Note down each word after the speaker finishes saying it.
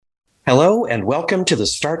and welcome to the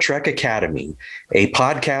Star Trek Academy, a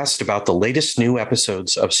podcast about the latest new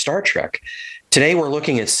episodes of Star Trek. Today, we're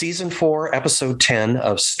looking at Season 4, Episode 10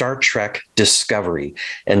 of Star Trek Discovery,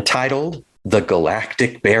 entitled The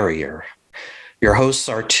Galactic Barrier. Your hosts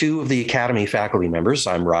are two of the Academy faculty members.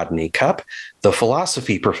 I'm Rodney Cupp, the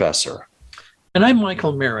philosophy professor. And I'm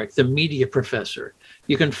Michael Merrick, the media professor.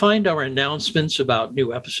 You can find our announcements about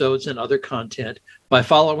new episodes and other content by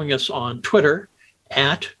following us on Twitter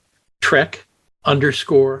at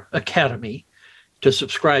Trek_Academy. To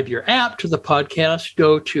subscribe your app to the podcast,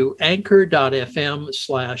 go to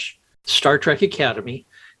anchor.fm/Star Trek Academy,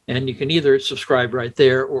 and you can either subscribe right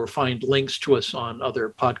there or find links to us on other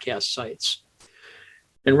podcast sites.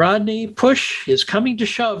 And Rodney, push is coming to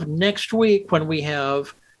shove next week when we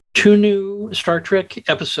have two new Star Trek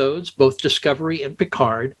episodes, both Discovery and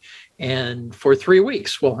Picard. And for 3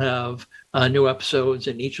 weeks, we'll have new episodes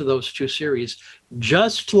in each of those two series,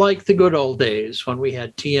 just like the good old days when we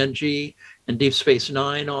had TNG and Deep Space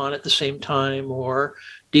Nine on at the same time, or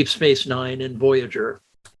Deep Space Nine and Voyager.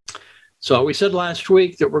 So we said last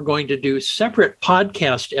week that we're going to do separate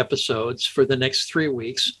podcast episodes for the next 3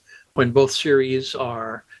 weeks when both series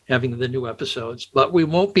are having the new episodes, but we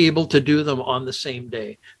won't be able to do them on the same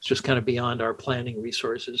day. It's just kind of beyond our planning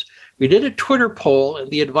resources. We did a Twitter poll,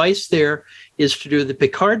 and the advice there is to do the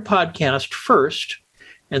Picard podcast first,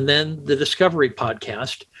 and then the Discovery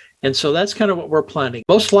podcast. And so that's kind of what we're planning.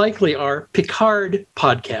 Most likely our Picard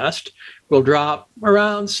podcast will drop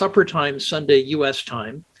around supper time, Sunday, U.S.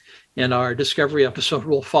 time, and our Discovery episode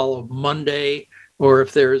will follow Monday, or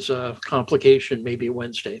if there's a complication, maybe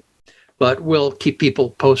Wednesday. But we'll keep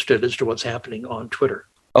people posted as to what's happening on Twitter.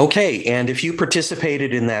 Okay, and if you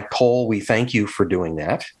participated in that poll, we thank you for doing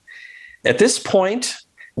that. At this point,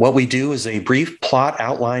 what we do is a brief plot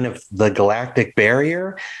outline of the Galactic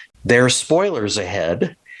Barrier. There are spoilers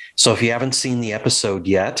ahead, so if you haven't seen the episode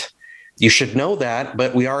yet, you should know that,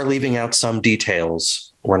 but we are leaving out some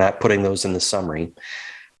details. We're not putting those in the summary.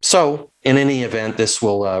 So, in any event, this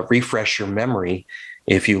will refresh your memory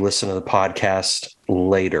if you listen to the podcast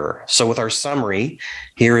later. So with our summary,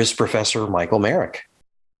 here is Professor Michael Merrick.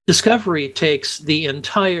 Discovery takes the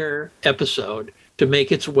entire episode to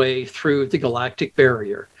make its way through the Galactic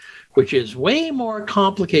Barrier, which is way more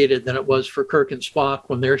complicated than it was for Kirk and Spock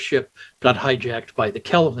when their ship got hijacked by the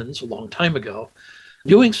Kelvins a long time ago.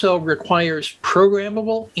 Doing so requires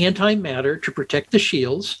programmable antimatter to protect the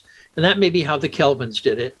shields, and that may be how the Kelvins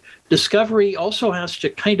did it. Discovery also has to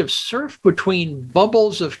kind of surf between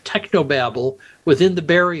bubbles of technobabble within the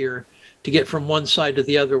barrier to get from one side to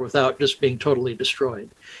the other without just being totally destroyed.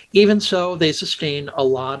 Even so, they sustain a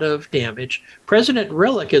lot of damage. President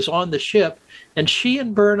Rillick is on the ship, and she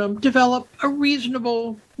and Burnham develop a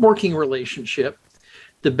reasonable working relationship.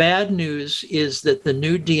 The bad news is that the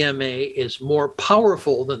new DMA is more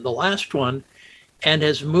powerful than the last one and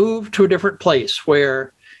has moved to a different place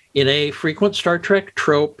where, in a frequent Star Trek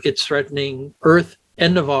trope, it's threatening Earth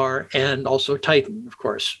and Navarre and also Titan, of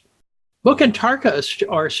course. Book and Tarka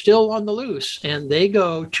are still on the loose, and they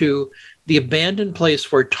go to the abandoned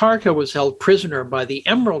place where Tarka was held prisoner by the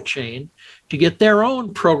Emerald Chain to get their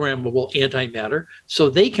own programmable antimatter so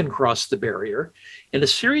they can cross the barrier. In a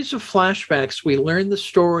series of flashbacks, we learn the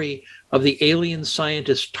story of the alien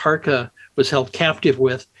scientist Tarka was held captive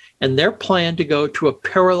with and their plan to go to a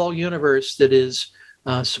parallel universe that is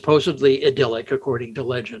supposedly idyllic, according to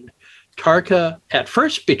legend. Tarka at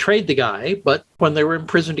first betrayed the guy, but when they were in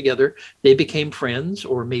prison together, they became friends,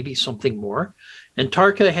 or maybe something more. And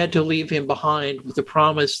Tarka had to leave him behind with the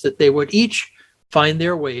promise that they would each find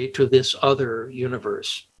their way to this other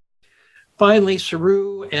universe. Finally,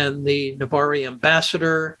 Saru and the Navari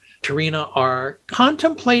ambassador, Tarina, are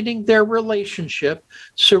contemplating their relationship.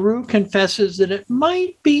 Saru confesses that it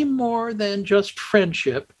might be more than just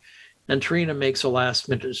friendship, and Tarina makes a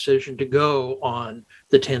last-minute decision to go on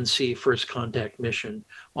the 10C First Contact mission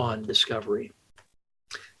on Discovery.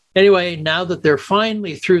 Anyway, now that they're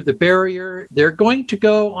finally through the barrier, they're going to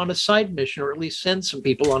go on a side mission, or at least send some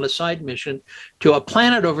people on a side mission to a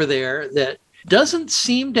planet over there that doesn't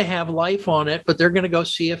seem to have life on it, but they're going to go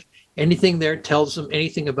see if anything there tells them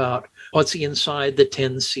anything about what's inside the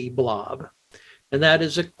 10C blob. And that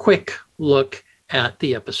is a quick look at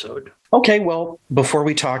the episode. Okay, well, before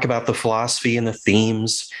we talk about the philosophy and the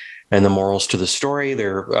themes and the morals to the story,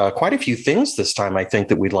 there are quite a few things this time, I think,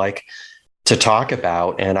 that we'd like to talk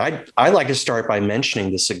about. And I'd like to start by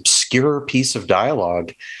mentioning this obscure piece of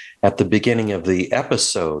dialogue at the beginning of the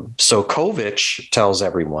episode. So Kovich tells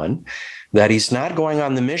everyone that he's not going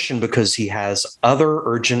on the mission because he has other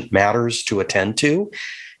urgent matters to attend to.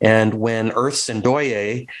 And when Earth's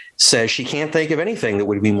Ndoye says she can't think of anything that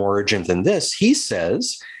would be more urgent than this, he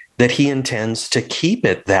says that he intends to keep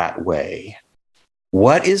it that way.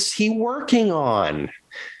 What is he working on?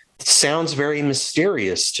 It sounds very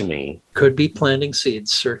mysterious to me. Could be planting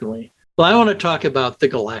seeds, certainly. Well, I want to talk about the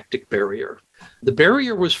Galactic Barrier. The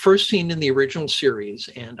barrier was first seen in the original series,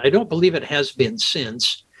 and I don't believe it has been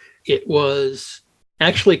since. It was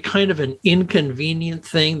actually kind of an inconvenient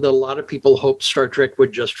thing that a lot of people hoped Star Trek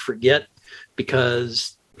would just forget,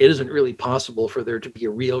 because it isn't really possible for there to be a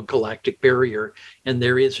real galactic barrier, and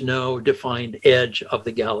there is no defined edge of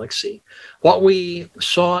the galaxy. What we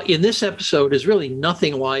saw in this episode is really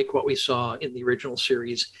nothing like what we saw in the original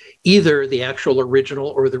series, either the actual original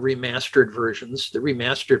or the remastered versions. The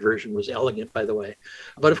remastered version was elegant, by the way.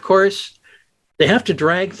 But of course, they have to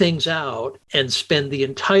drag things out and spend the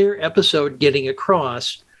entire episode getting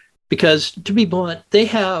across, because, to be blunt, they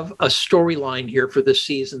have a storyline here for this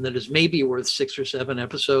season that is maybe worth 6 or 7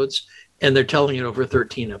 episodes, and they're telling it over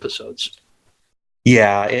 13 episodes.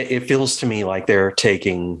 Yeah, it feels to me like they're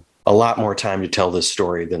taking a lot more time to tell this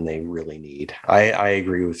story than they really need. I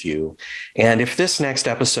agree with you. And if this next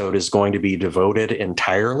episode is going to be devoted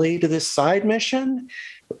entirely to this side mission,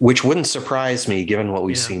 which wouldn't surprise me given what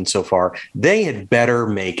we've seen so far, they had better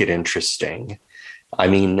make it interesting. I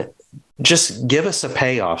mean, just give us a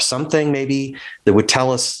payoff, something maybe that would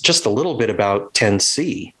tell us just a little bit about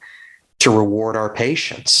 10C to reward our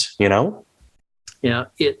patience, you know? Yeah,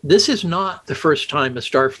 this is not the first time a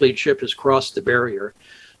Starfleet ship has crossed the barrier.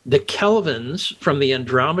 The Kelvins from the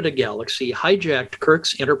Andromeda Galaxy hijacked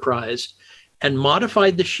Kirk's Enterprise and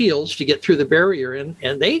modified the shields to get through the barrier,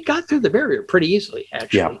 and they got through the barrier pretty easily,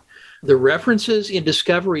 actually. Yeah. The references in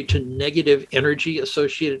Discovery to negative energy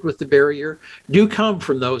associated with the barrier do come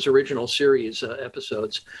from those original series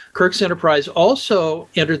episodes. Kirk's Enterprise also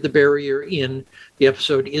entered the barrier in the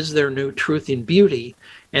episode Is There No Truth in Beauty?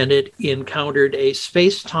 And it encountered a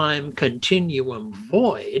space-time continuum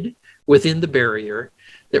void within the barrier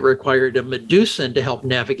that required a Medusan to help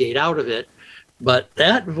navigate out of it. But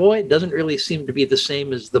that void doesn't really seem to be the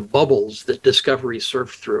same as the bubbles that Discovery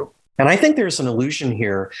surfed through. And I think there's an allusion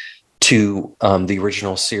here to the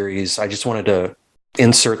original series. I just wanted to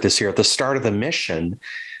insert this here. At the start of the mission,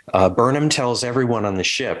 Burnham tells everyone on the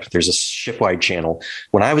ship, there's a shipwide channel,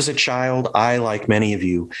 when I was a child, I, like many of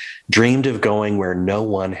you, dreamed of going where no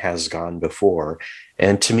one has gone before.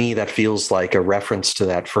 And to me, that feels like a reference to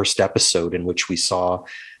that first episode in which we saw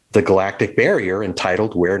the Galactic Barrier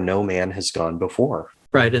entitled Where No Man Has Gone Before.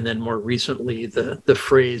 Right, and then more recently, the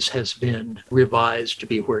phrase has been revised to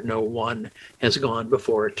be where no one has gone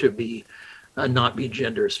before, to be not be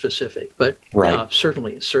gender specific. But right.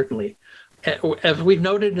 Certainly. As we've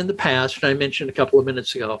noted in the past, and I mentioned a couple of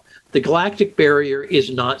minutes ago, the Galactic Barrier is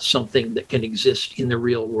not something that can exist in the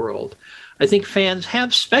real world. I think fans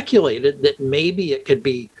have speculated that maybe it could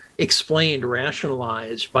be explained,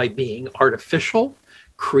 rationalized by being artificial,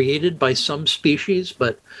 created by some species,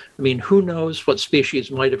 but I mean, who knows what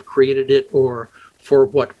species might have created it or for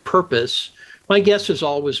what purpose. My guess has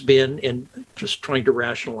always been, and just trying to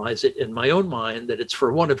rationalize it in my own mind, that it's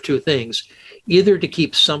for one of two things: either to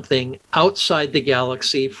keep something outside the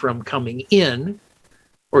galaxy from coming in,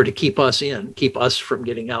 or to keep us in, keep us from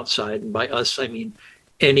getting outside. And by us, I mean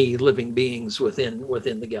any living beings within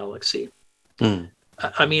the galaxy.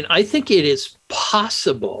 I mean, I think it is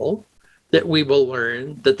possible that we will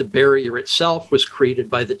learn that the barrier itself was created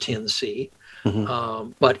by the 10C.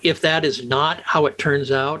 Mm-hmm. But if that is not how it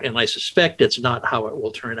turns out, and I suspect it's not how it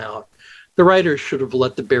will turn out, the writers should have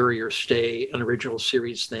let the barrier stay an original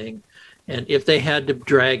series thing. And if they had to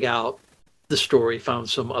drag out the story, found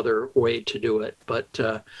some other way to do it. But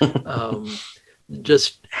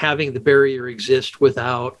just having the barrier exist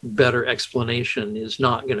without better explanation is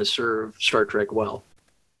not going to serve Star Trek well.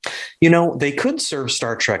 You know, they could serve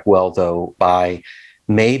Star Trek well, though, by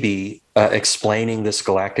maybe explaining this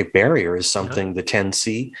galactic barrier as something the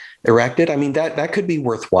 10C erected. I mean, that could be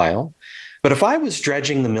worthwhile. But if I was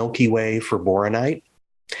dredging the Milky Way for boronite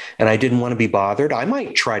and I didn't want to be bothered, I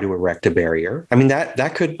might try to erect a barrier. I mean,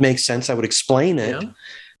 that could make sense. I would explain it. Yeah.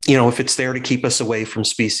 You know, if it's there to keep us away from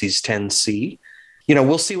species 10C. You know,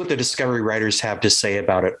 we'll see what the Discovery writers have to say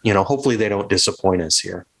about it. You know, hopefully they don't disappoint us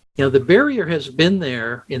here. You know, the barrier has been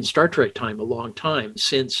there in Star Trek time a long time,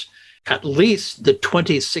 since at least the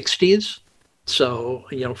 2060s. So,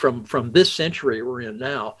 you know, from this century we're in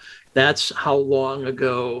now, that's how long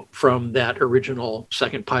ago from that original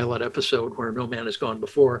second pilot episode Where No Man Has Gone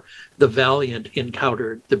Before, the Valiant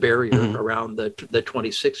encountered the barrier around the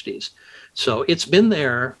 2060s. So it's been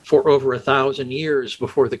there for over 1,000 years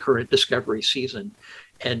before the current Discovery season.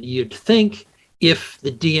 And you'd think if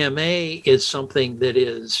the DMA is something that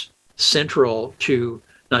is central to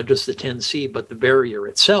not just the 10C, but the barrier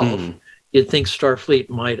itself, you'd think Starfleet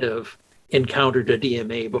might have encountered a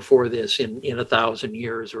DMA before this in 1,000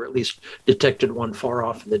 years, or at least detected one far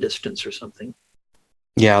off in the distance or something.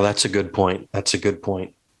 Yeah, that's a good point.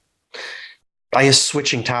 I guess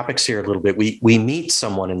switching topics here a little bit, we meet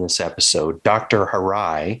someone in this episode, Dr.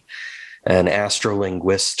 Harai, an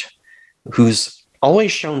astrolinguist who's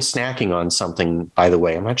always shown snacking on something, by the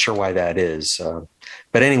way. I'm not sure why that is.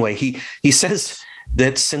 But anyway, he says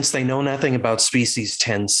that since they know nothing about species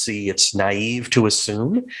 10C, it's naive to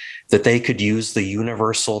assume that they could use the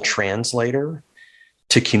universal translator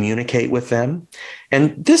to communicate with them.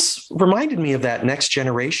 And this reminded me of that Next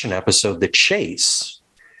Generation episode, The Chase.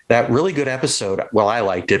 That really good episode, well, I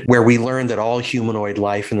liked it, where we learned that all humanoid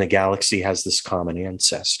life in the galaxy has this common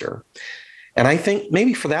ancestor. And I think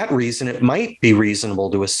maybe for that reason, it might be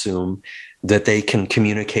reasonable to assume that they can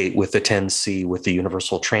communicate with the 10C with the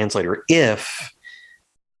universal translator if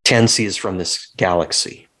 10C is from this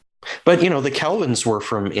galaxy. But, the Kelvins were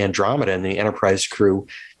from Andromeda, and the Enterprise crew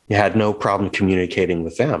had no problem communicating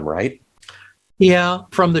with them, right? Yeah,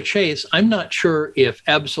 from The Chase, I'm not sure if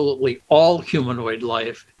absolutely all humanoid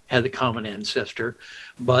life had the common ancestor,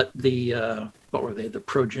 but the what were they? The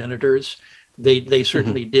progenitors. They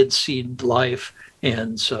certainly did seed life,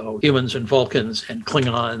 and so humans and Vulcans and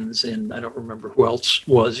Klingons, and I don't remember who else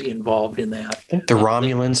was involved in that. I think the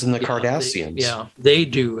Romulans and the Cardassians. They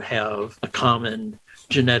do have a common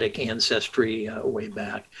genetic ancestry way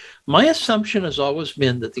back. My assumption has always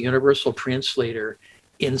been that the universal translator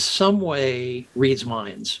in some way reads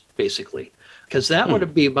minds, basically, because that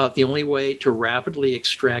would be about the only way to rapidly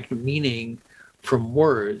extract meaning from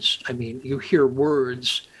words. I mean, you hear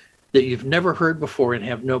words that you've never heard before and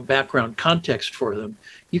have no background context for them.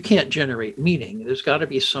 You can't generate meaning. There's got to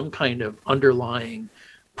be some kind of underlying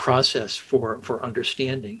process for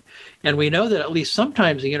understanding. And we know that at least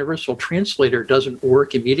sometimes the universal translator doesn't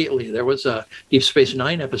work immediately. There was a Deep Space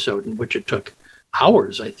Nine episode in which it took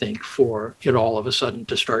hours, I think, for it all of a sudden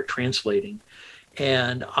to start translating.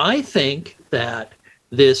 And I think that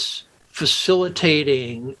this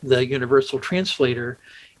facilitating the universal translator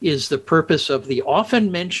is the purpose of the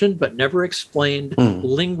often mentioned but never explained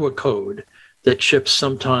lingua code that ships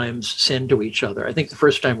sometimes send to each other. I think the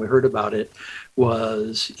first time we heard about it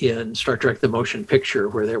was in Star Trek The Motion Picture,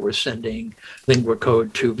 where they were sending lingua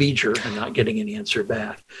code to V'ger and not getting an answer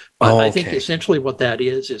back. But I think essentially what that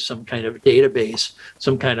is some kind of database,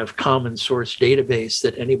 some kind of common source database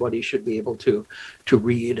that anybody should be able to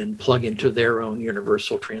read and plug into their own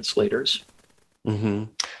universal translators.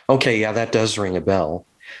 Okay, yeah, that does ring a bell.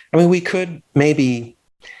 I mean, we could maybe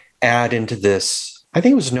add into this, I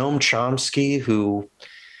think it was Noam Chomsky who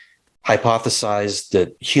hypothesized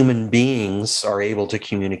that human beings are able to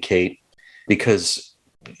communicate because,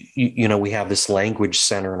 we have this language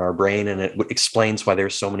center in our brain, and it explains why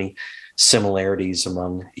there's so many similarities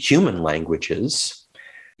among human languages,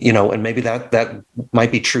 and maybe that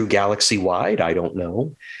might be true galaxy-wide, I don't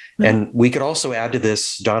know. And we could also add to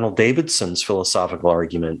this Donald Davidson's philosophical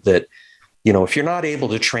argument that, if you're not able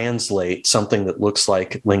to translate something that looks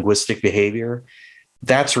like linguistic behavior,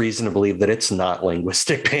 that's reason to believe that it's not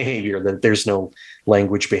linguistic behavior, that there's no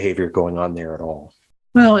language behavior going on there at all.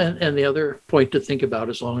 Well, and the other point to think about,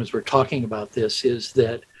 as long as we're talking about this, is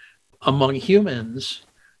that among humans,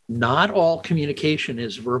 not all communication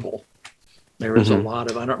is verbal. There is a lot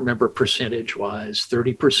of, I don't remember percentage-wise,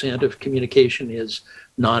 30% of communication is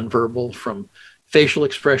nonverbal, from facial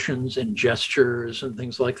expressions and gestures and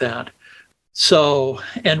things like that. So,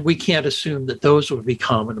 and we can't assume that those would be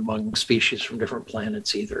common among species from different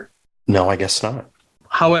planets either. No, I guess not.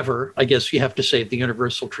 However, I guess you have to say the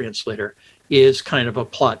universal translator is kind of a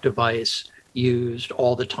plot device used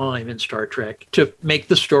all the time in Star Trek to make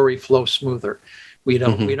the story flow smoother. We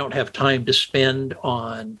don't have time to spend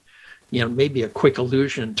on, maybe a quick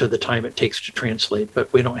allusion to the time it takes to translate,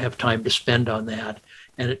 but we don't have time to spend on that.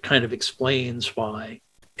 And it kind of explains why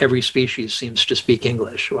every species seems to speak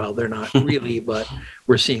English. Well, they're not really, but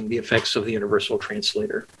we're seeing the effects of the universal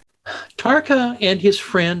translator. Tarka and his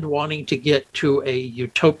friend wanting to get to a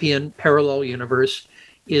utopian parallel universe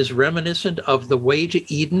is reminiscent of The Way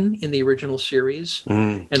to Eden in the original series,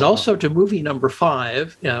 and also to movie number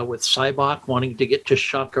 5 with Sybok wanting to get to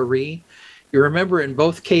Shakari. You remember in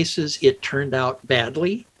both cases, it turned out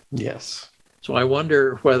badly. Yes. So I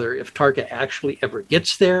wonder whether if Tarka actually ever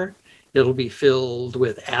gets there, it'll be filled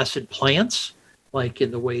with acid plants, like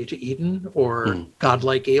in The Way to Eden, or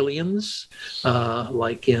godlike aliens,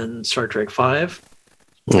 like in Star Trek V.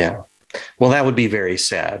 Yeah. Well, that would be very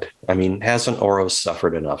sad. I mean, hasn't Oros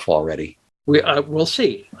suffered enough already? We'll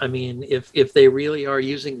see. I mean, if they really are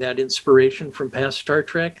using that inspiration from past Star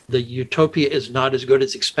Trek, the utopia is not as good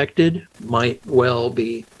as expected, might well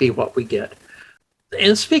be what we get.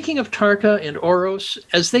 And speaking of Tarka and Oros,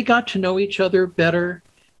 as they got to know each other better,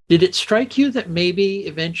 did it strike you that maybe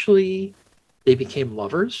eventually they became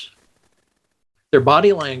lovers? Their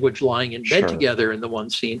body language lying in bed together in the one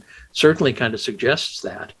scene certainly kind of suggests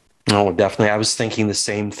that. Oh, definitely. I was thinking the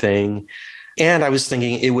same thing. And I was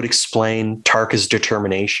thinking it would explain Tarka's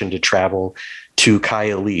determination to travel to Kai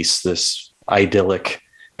Elise, this idyllic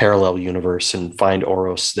parallel universe, and find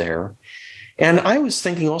Oros there. And I was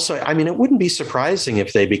thinking also, I mean, it wouldn't be surprising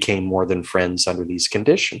if they became more than friends under these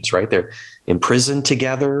conditions, right? They're imprisoned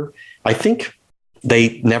together. I think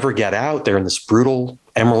they never get out. They're in this brutal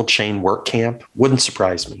Emerald Chain work camp. Wouldn't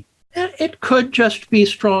surprise me. It could just be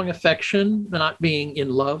strong affection, not being in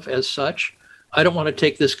love as such. I don't want to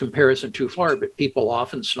take this comparison too far, but people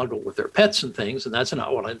often snuggle with their pets and things, and that's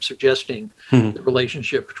not what I'm suggesting the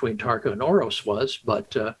relationship between Tarka and Oros was.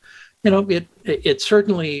 But, it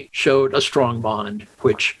certainly showed a strong bond,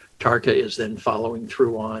 which Tarka is then following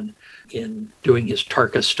through on in doing his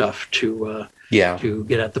Tarka stuff to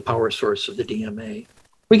get at the power source of the DMA.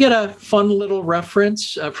 We get a fun little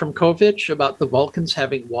reference from Kovich about the Vulcans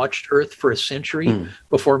having watched Earth for a century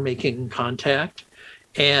before making contact.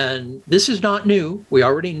 And this is not new. We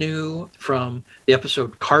already knew from the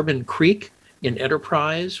episode Carbon Creek in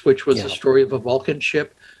Enterprise, which was the story of a Vulcan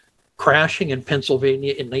ship crashing in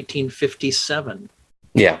Pennsylvania in 1957.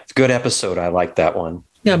 Yeah, good episode. I like that one.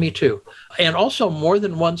 Yeah, me too. And also more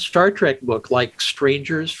than one Star Trek book, like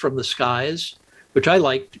Strangers from the Skies, which I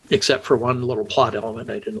liked, except for one little plot element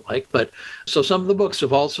I didn't like. But so some of the books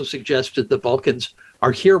have also suggested the Vulcans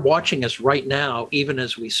are here watching us right now, even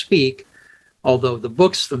as we speak, although the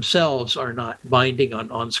books themselves are not binding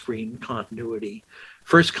on on-screen continuity.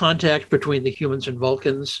 First contact between the humans and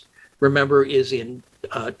Vulcans, remember, is in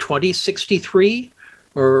 2063,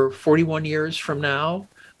 or 41 years from now,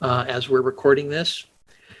 as we're recording this.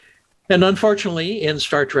 And unfortunately, in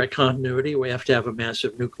Star Trek continuity, we have to have a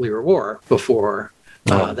massive nuclear war before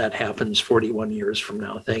that happens 41 years from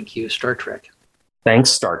now. Thank you, Star Trek.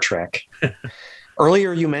 Thanks, Star Trek.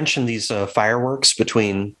 Earlier, you mentioned these fireworks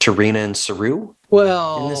between T'Rina and Saru.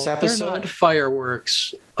 Well, in this episode, they're not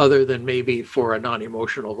fireworks other than maybe for a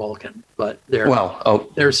non-emotional Vulcan, but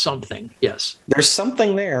there's something, yes. There's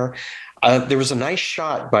something there. There was a nice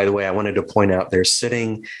shot, by the way, I wanted to point out. They're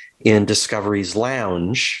sitting in Discovery's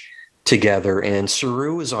lounge together, and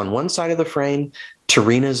Saru is on one side of the frame,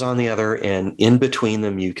 T'Rina is on the other, and in between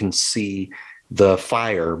them, you can see the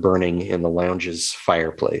fire burning in the lounge's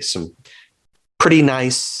fireplace. And pretty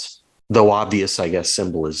nice, though obvious, I guess,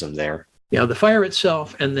 symbolism there. Yeah, the fire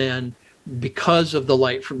itself, and then because of the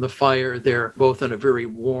light from the fire, they're both in a very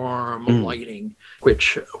warm lighting,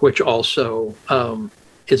 which also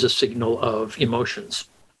is a signal of emotions.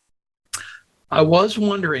 I was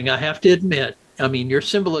wondering, I have to admit, I mean, your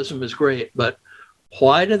symbolism is great, but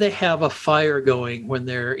why do they have a fire going when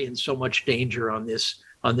they're in so much danger on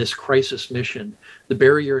this crisis mission? The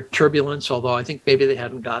barrier turbulence, although I think maybe they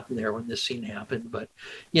hadn't gotten there when this scene happened. But,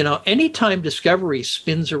 anytime Discovery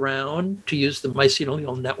spins around to use the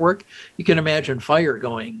mycelial network, you can imagine fire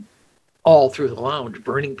going all through the lounge,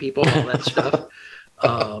 burning people, all that stuff.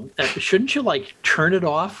 Shouldn't you turn it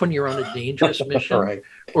off when you're on a dangerous mission? Right.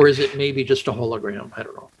 Or is it maybe just a hologram? I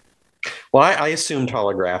don't know. Well, I assumed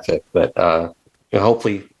holographic, but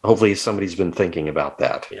hopefully somebody's been thinking about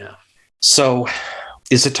that. Yeah. So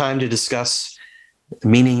is it time to discuss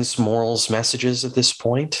meanings, morals, messages at this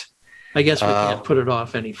point? I guess we can't put it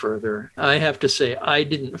off any further. I have to say, I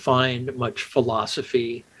didn't find much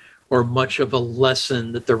philosophy or much of a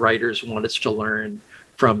lesson that the writers want us to learn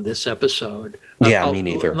from this episode. Yeah, me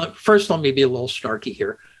neither. First, let me be a little snarky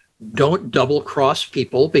here. Don't double cross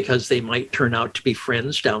people because they might turn out to be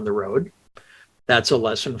friends down the road. That's a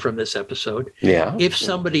lesson from this episode. Yeah. If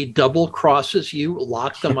somebody double crosses you,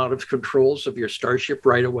 lock them out of controls of your starship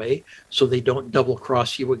right away so they don't double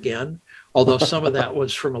cross you again. Although some of that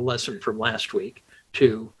was from a lesson from last week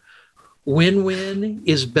too. Win-win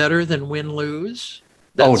is better than win-lose.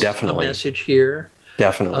 That's definitely the message here.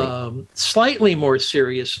 Definitely. Slightly more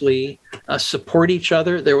seriously, support each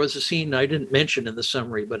other. There was a scene I didn't mention in the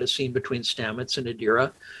summary, but a scene between Stamets and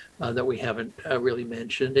Adira that we haven't really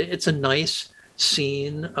mentioned. It's a nice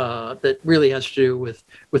scene that really has to do with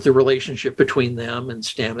the relationship between them and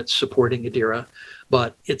Stamets supporting Adira,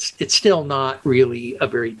 but it's still not really a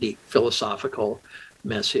very deep philosophical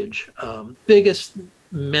message. Biggest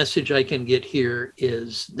message I can get here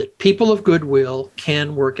is that people of goodwill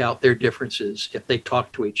can work out their differences if they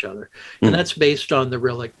talk to each other. And that's based on the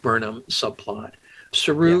Rillick-Burnham subplot.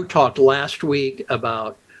 Saru talked last week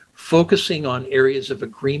about focusing on areas of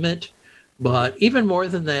agreement, but even more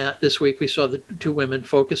than that, this week we saw the two women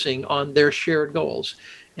focusing on their shared goals.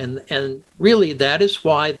 And really, that is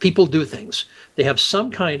why people do things. They have some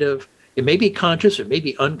kind of, it may be conscious, it may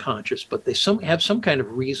be unconscious, but they have some kind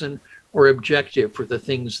of reason or objective for the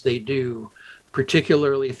things they do,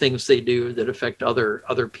 particularly things they do that affect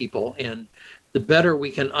other people. And the better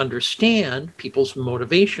we can understand people's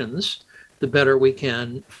motivations, the better we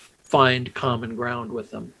can find common ground with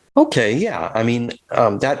them. Okay, yeah. I mean,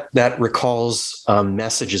 that recalls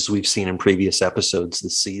messages we've seen in previous episodes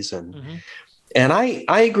this season. Mm-hmm. And I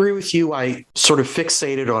agree with you. I sort of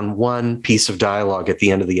fixated on one piece of dialogue at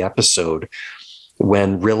the end of the episode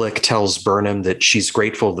when Rillick tells Burnham that she's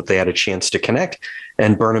grateful that they had a chance to connect.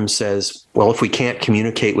 And Burnham says, well, if we can't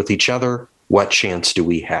communicate with each other, what chance do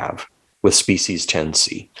we have with species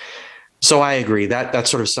 10C? So I agree. That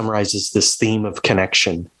sort of summarizes this theme of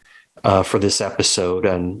connection for this episode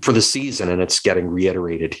and for the season, and it's getting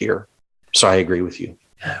reiterated here. So I agree with you.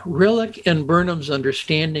 Rillick and Burnham's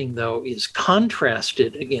understanding, though, is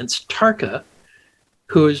contrasted against Tarka,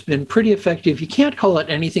 who has been pretty effective. You can't call it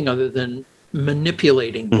anything other than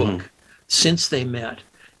manipulating Book since they met.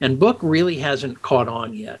 And Book really hasn't caught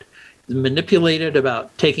on yet. Manipulated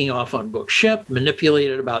about taking off on Book's ship,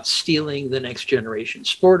 manipulated about stealing the next generation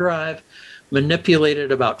spore drive,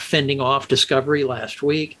 manipulated about fending off Discovery last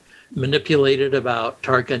week, manipulated about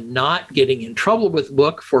Tarka not getting in trouble with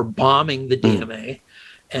Book for bombing the DMA.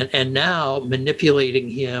 And now manipulating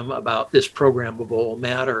him about this programmable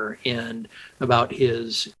matter and about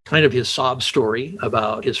his sob story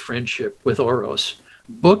about his friendship with Oros.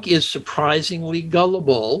 Book is surprisingly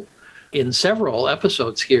gullible in several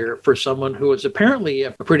episodes here for someone who was apparently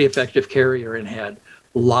a pretty effective carrier and had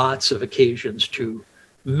lots of occasions to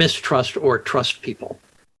mistrust or trust people.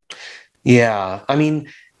 Yeah. I mean,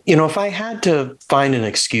 if I had to find an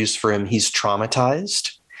excuse for him, he's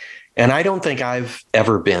traumatized. And I don't think I've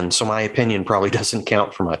ever been, so my opinion probably doesn't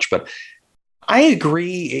count for much. But I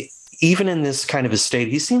agree, even in this kind of a state,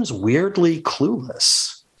 he seems weirdly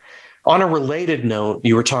clueless. On a related note,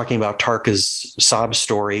 you were talking about Tarka's sob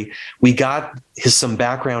story. We got some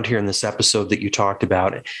background here in this episode that you talked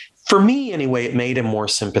about. For me, anyway, it made him more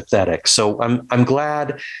sympathetic. So I'm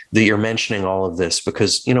glad that you're mentioning all of this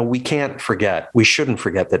because, we shouldn't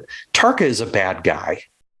forget that Tarka is a bad guy.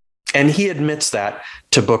 And he admits that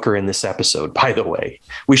to Booker in this episode, by the way.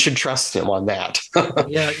 We should trust him on that.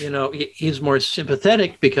 Yeah, he's more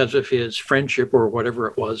sympathetic because of his friendship or whatever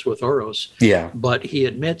it was with Oros. Yeah. But he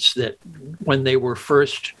admits that when they were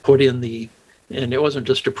first put in and it wasn't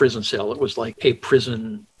just a prison cell, it was like a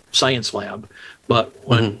prison science lab. But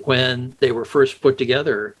when they were first put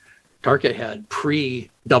together, Tarka had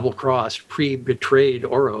pre-double-crossed, pre-betrayed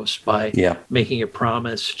Oros by making a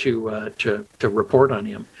promise to report on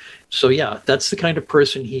him. So yeah, that's the kind of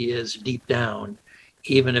person he is deep down,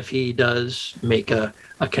 even if he does make a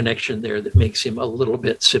connection there that makes him a little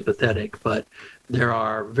bit sympathetic. But there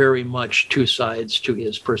are very much two sides to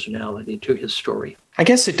his personality, to his story. I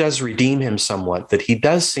guess it does redeem him somewhat that he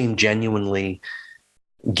does seem genuinely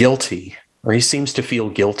guilty, or he seems to feel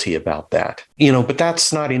guilty about that. But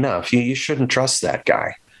that's not enough. You shouldn't trust that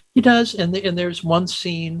guy. He does, and there's one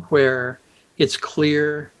scene where it's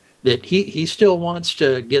clear that he still wants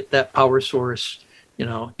to get that power source,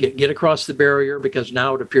 get across the barrier, because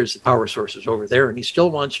now it appears the power source is over there, and he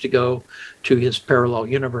still wants to go to his parallel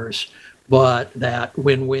universe. But that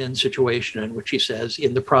win-win situation in which he says,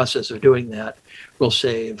 in the process of doing that, will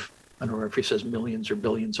save, I don't know if he says millions or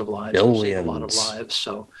billions of lives. Billions. Save a lot of lives.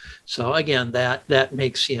 So again, that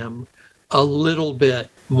makes him a little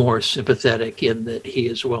bit more sympathetic in that he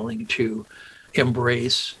is willing to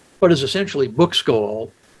embrace what is essentially Book's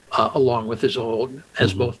goal, along with his own,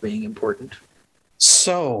 as both being important.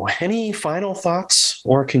 So, any final thoughts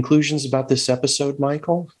or conclusions about this episode,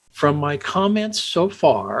 Michael? From my comments so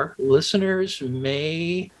far, listeners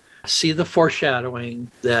may see the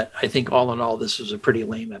foreshadowing that I think all in all, this is a pretty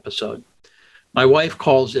lame episode. My wife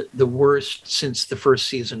calls it the worst since the first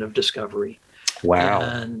season of Discovery. Wow.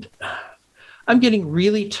 And I'm getting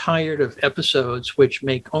really tired of episodes which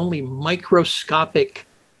make only microscopic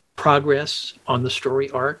progress on the story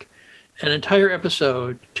arc. An entire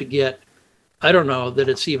episode to get, I don't know that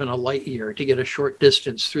it's even a light year, to get a short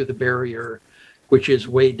distance through the barrier, which is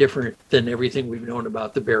way different than everything we've known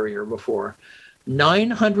about the barrier before.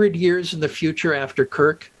 900 years in the future after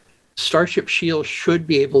Kirk, Starship Shield should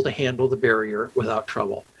be able to handle the barrier without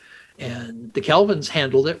trouble. And the Kelvins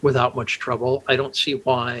handled it without much trouble. I don't see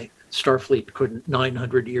why Starfleet couldn't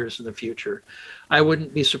 900 years in the future. I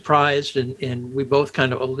wouldn't be surprised, and we both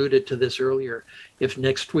kind of alluded to this earlier, if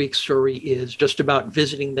next week's story is just about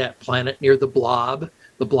visiting that planet near the blob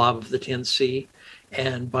of the 10C.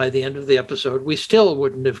 And by the end of the episode, we still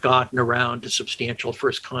wouldn't have gotten around to substantial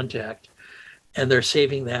first contact. And they're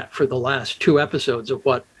saving that for the last 2 episodes of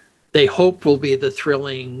what they hope will be the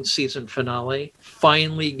thrilling season finale,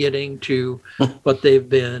 finally getting to what they've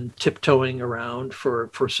been tiptoeing around for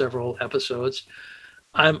several episodes.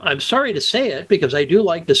 I'm sorry to say it, because I do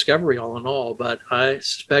like Discovery all in all, but I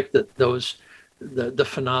suspect that the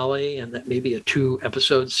finale and that maybe a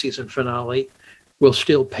 2-episode season finale will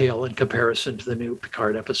still pale in comparison to the new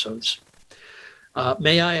Picard episodes.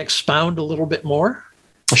 May I expound a little bit more?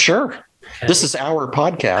 Sure. Okay. This is our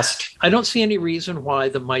podcast. I don't see any reason why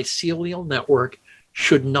the mycelial network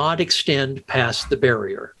should not extend past the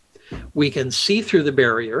barrier. We can see through the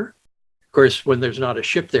barrier. Of course, when there's not a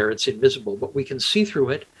ship there, it's invisible, but we can see through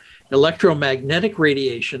it. Electromagnetic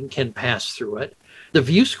radiation can pass through it. The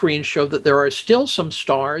view screens show that there are still some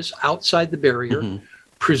stars outside the barrier,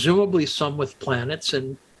 presumably some with planets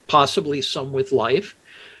and possibly some with life.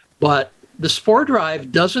 But the spore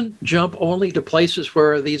drive doesn't jump only to places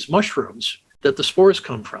where these mushrooms that the spores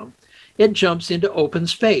come from. It jumps into open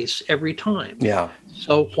space every time. Yeah.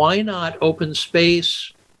 So why not open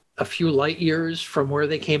space a few light years from where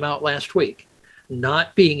they came out last week?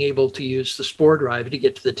 Not being able to use the spore drive to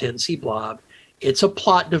get to the 10C blob. It's a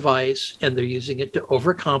plot device, and they're using it to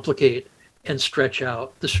overcomplicate and stretch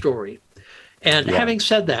out the story. And having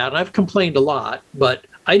said that, I've complained a lot, but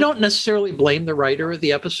I don't necessarily blame the writer of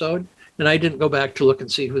the episode. And I didn't go back to look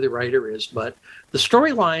and see who the writer is, but the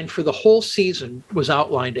storyline for the whole season was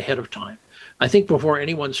outlined ahead of time. I think before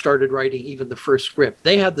anyone started writing even the first script,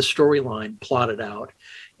 they had the storyline plotted out.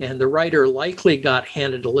 And the writer likely got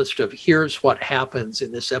handed a list of, here's what happens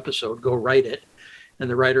in this episode, go write it. And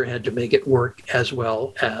the writer had to make it work as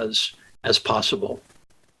well as possible.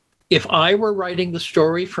 If I were writing the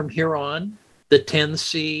story from here on, the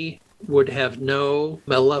 10C would have no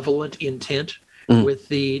malevolent intent with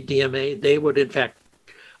the DMA. They would, in fact,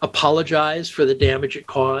 apologize for the damage it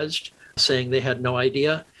caused, saying they had no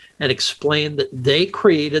idea, and explain that they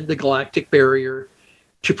created the Galactic Barrier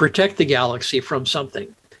to protect the galaxy from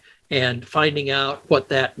something. And finding out what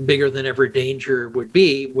that bigger than ever danger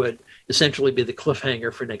would essentially be the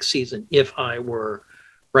cliffhanger for next season if I were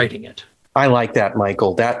writing it. I like that,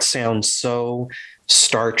 Michael. That sounds so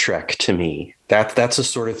Star Trek to me. That's the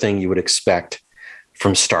sort of thing you would expect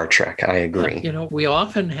from Star Trek. I agree. We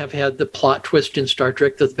often have had the plot twist in Star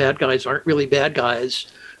Trek that the bad guys aren't really bad guys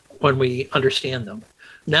when we understand them.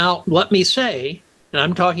 Now, let me say, and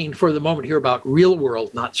I'm talking for the moment here about real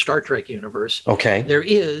world, not Star Trek universe. Okay. There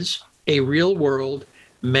is a real world,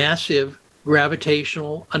 massive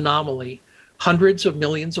gravitational anomaly, hundreds of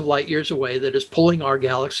millions of light years away, that is pulling our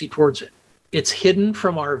galaxy towards it. It's hidden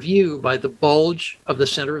from our view by the bulge of the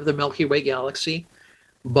center of the Milky Way galaxy,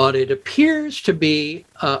 but it appears to be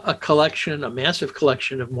a massive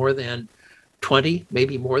collection of more than 20,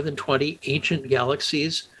 maybe more than 20 ancient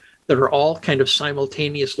galaxies that are all kind of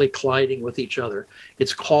simultaneously colliding with each other.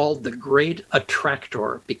 It's called the Great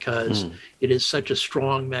Attractor because it is such a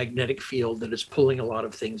strong magnetic field that is pulling a lot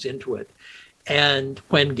of things into it. And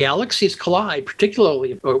when galaxies collide,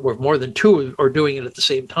 particularly where more than two are doing it at the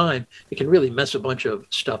same time, it can really mess a bunch of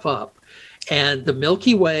stuff up. And the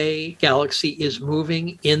Milky Way galaxy is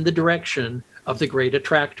moving in the direction of the Great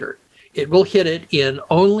Attractor. It will hit it in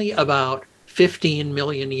only about 15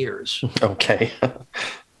 million years. Okay.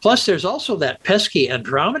 Plus, there's also that pesky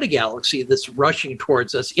Andromeda galaxy that's rushing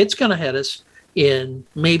towards us. It's going to hit us in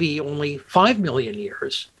maybe only 5 million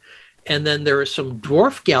years. And then there are some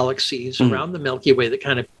dwarf galaxies around the Milky Way that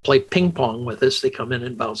kind of play ping pong with us. They come in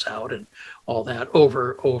and bounce out and all that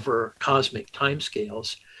over cosmic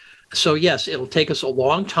timescales. So yes, it'll take us a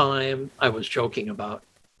long time. I was joking about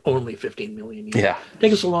only 15 million years. Yeah.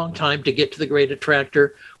 Take us a long time to get to the Great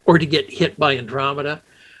Attractor or to get hit by Andromeda.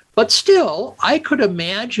 But still, I could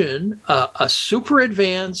imagine a super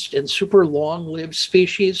advanced and super long-lived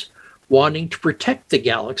species wanting to protect the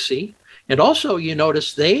galaxy. And also, you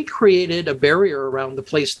notice they created a barrier around the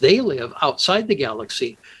place they live outside the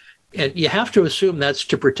galaxy. And you have to assume that's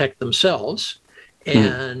to protect themselves.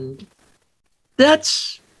 And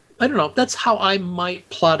that's how I might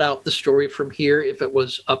plot out the story from here if it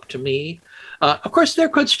was up to me. Of course, there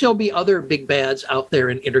could still be other big bads out there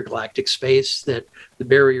in intergalactic space that the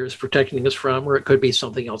barrier is protecting us from, or it could be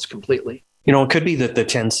something else completely. It could be that the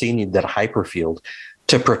 10C need that hyperfield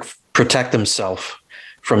to protect themselves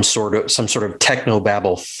from some sort of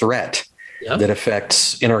technobabble threat that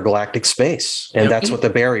affects intergalactic space. And that's what the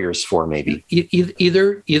barrier's for, maybe.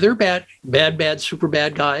 Either bad, super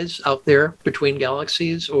bad guys out there between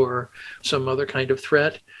galaxies, or some other kind of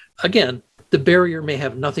threat. Again, the barrier may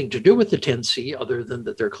have nothing to do with the 10C other than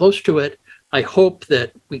that they're close to it. I hope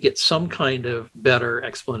that we get some kind of better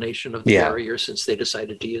explanation of the barrier since they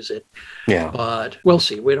decided to use it. Yeah. But we'll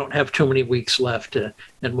see. We don't have too many weeks left, and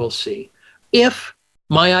we'll see. If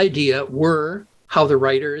my idea were how the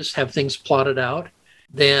writers have things plotted out,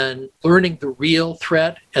 then learning the real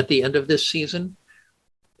threat at the end of this season,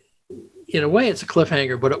 in a way, it's a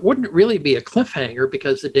cliffhanger, but it wouldn't really be a cliffhanger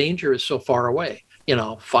because the danger is so far away,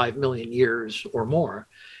 5 million years or more.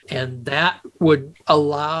 And that would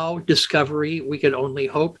allow Discovery, we could only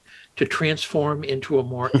hope, to transform into a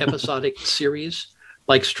more episodic series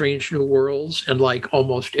like Strange New Worlds and like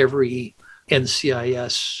almost every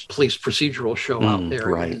NCIS police procedural show out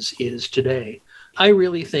there is today. I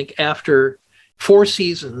really think after 4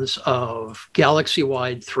 seasons of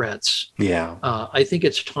galaxy-wide threats, I think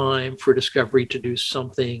it's time for Discovery to do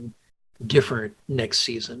something different next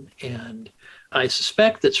season. And I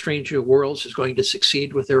suspect that Strange New Worlds is going to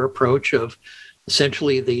succeed with their approach of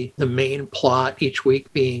essentially the main plot each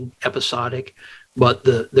week being episodic, but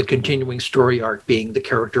the continuing story arc being the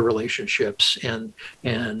character relationships and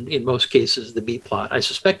in most cases the B plot. I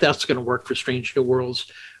suspect that's going to work for Strange New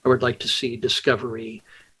Worlds. I would like to see Discovery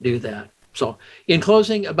do that. So in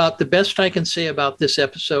closing, about the best I can say about this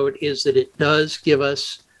episode is that it does give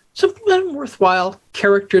us some worthwhile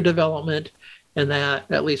character development, and that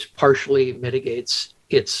at least partially mitigates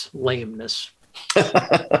its lameness.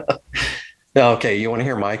 Okay, you want to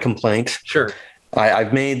hear my complaint? Sure.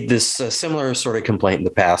 I've made this similar sort of complaint in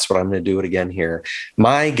the past, but I'm going to do it again here.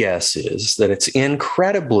 My guess is that it's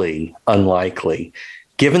incredibly unlikely,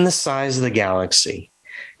 given the size of the galaxy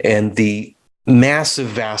and the massive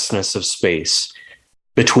vastness of space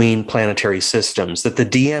between planetary systems, that the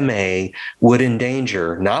DMA would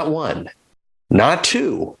endanger not 1, not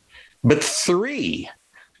 2, but 3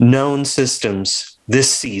 known systems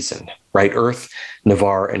this season, right? Earth,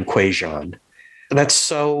 Navarre, and Quajon. That's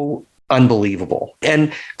so unbelievable.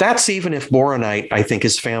 And that's even if boronite, I think,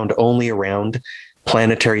 is found only around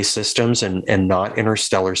planetary systems and not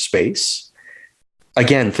interstellar space.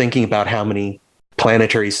 Again, thinking about how many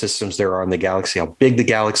planetary systems there are in the galaxy, how big the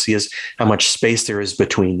galaxy is, how much space there is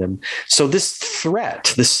between them. So this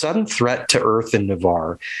threat, this sudden threat to Earth and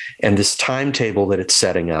Navarre, and this timetable that it's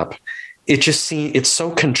setting up, it's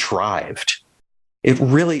so contrived. It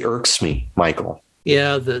really irks me, Michael.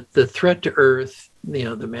 Yeah, the threat to Earth,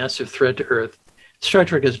 the massive threat to Earth, Star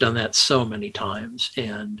Trek has done that so many times.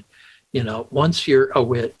 And, once you're a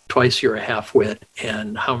wit, twice you're a half-wit.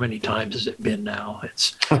 And how many times has it been now?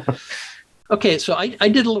 It's okay, so I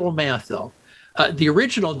did a little math, though. The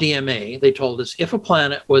original DMA, they told us, if a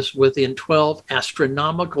planet was within 12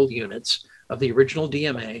 astronomical units of the original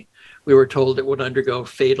DMA, we were told it would undergo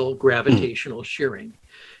fatal gravitational shearing.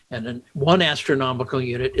 And then 1 astronomical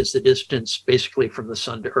unit is the distance basically from the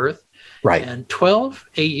sun to Earth. Right. And 12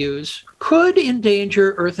 AUs could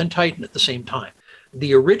endanger Earth and Titan at the same time.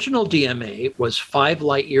 The original DMA was 5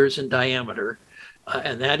 light years in diameter,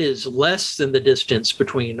 and that is less than the distance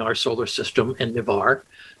between our solar system and Navarre.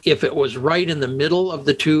 If it was right in the middle of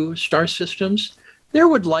the 2 star systems, there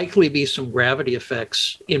would likely be some gravity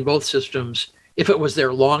effects in both systems if it was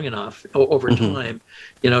there long enough over time,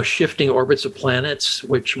 shifting orbits of planets,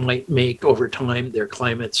 which might make over time their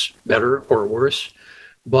climates better or worse.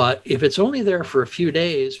 But if it's only there for a few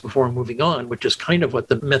days before moving on, which is kind of what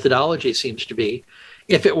the methodology seems to be,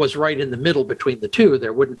 if it was right in the middle between the 2,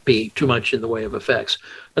 there wouldn't be too much in the way of effects.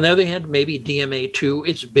 On the other hand, maybe DMA2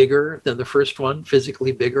 is bigger than the first one,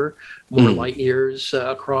 physically bigger, more light years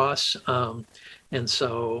across. And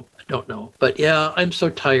so I don't know. But yeah, I'm so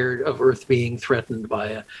tired of Earth being threatened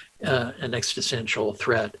by an existential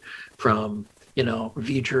threat from,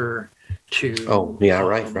 V'ger to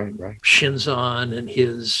right. Shinzon and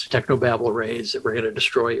his technobabble rays that were going to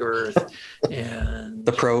destroy Earth. And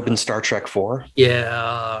the probe in Star Trek 4.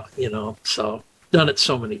 Yeah, so done it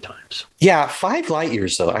so many times. Yeah, 5 light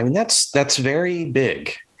years, though. I mean, that's very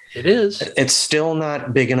big. It is. It's still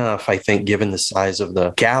not big enough, I think, given the size of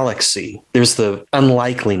the galaxy. There's the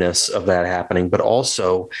unlikeliness of that happening, but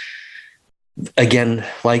also, again,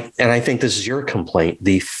 and I think this is your complaint,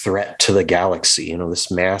 the threat to the galaxy,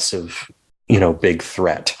 this massive, big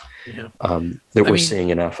threat that we're seeing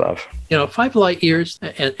enough of. 5 light years,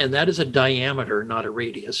 and that is a diameter, not a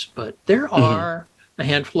radius, but there are a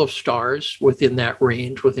handful of stars within that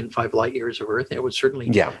range, within 5 light years of Earth. It was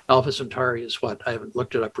certainly, Alpha Centauri is what, I haven't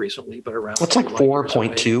looked it up recently, but around it's like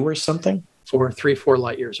 4.2 or something. 4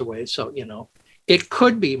 light years away. So, it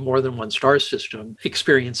could be more than one star system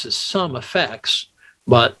experiences some effects,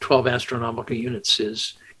 but 12 astronomical units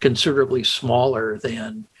is considerably smaller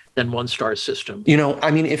than one star system.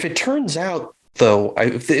 If it turns out, though,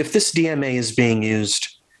 if this DMA is being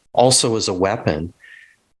used also as a weapon,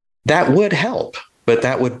 that would help, but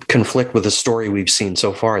that would conflict with the story we've seen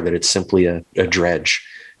so far, that it's simply a dredge.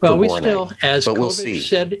 Well, we still, as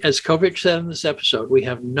Kovich said in this episode, we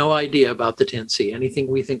have no idea about the 10C. Anything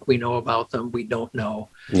we think we know about them, we don't know.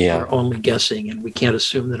 Yeah. We're only guessing, and we can't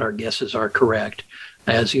assume that our guesses are correct.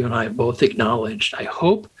 As you and I both acknowledged, I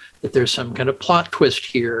hope that there's some kind of plot twist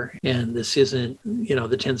here, and this isn't,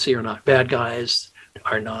 the 10C are not bad guys,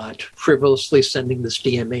 are not frivolously sending this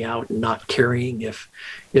DMA out and not caring if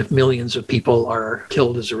millions of people are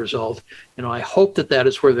killed as a result. I hope that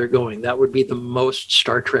is where they're going. That would be the most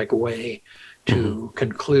Star Trek way to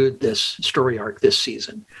conclude this story arc this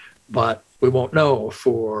season. But we won't know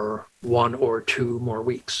for 1 or 2 more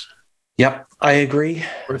weeks. Yep, I agree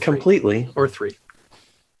completely. Or 3.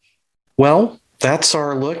 Well, that's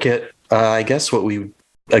our look at, I guess, what we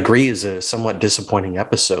agree is a somewhat disappointing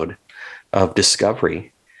episode of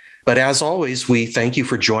Discovery. But as always, we thank you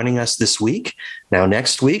for joining us this week. Now,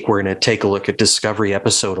 next week, we're going to take a look at Discovery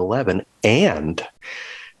Episode 11 and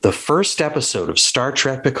the first episode of Star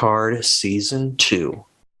Trek Picard Season 2.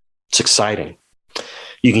 It's exciting.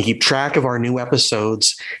 You can keep track of our new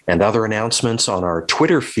episodes and other announcements on our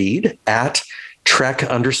Twitter feed at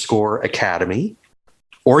Trek_Academy,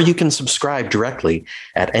 or you can subscribe directly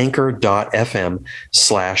at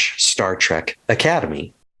anchor.fm/Star Trek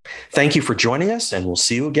Academy. Thank you for joining us, and we'll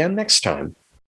see you again next time.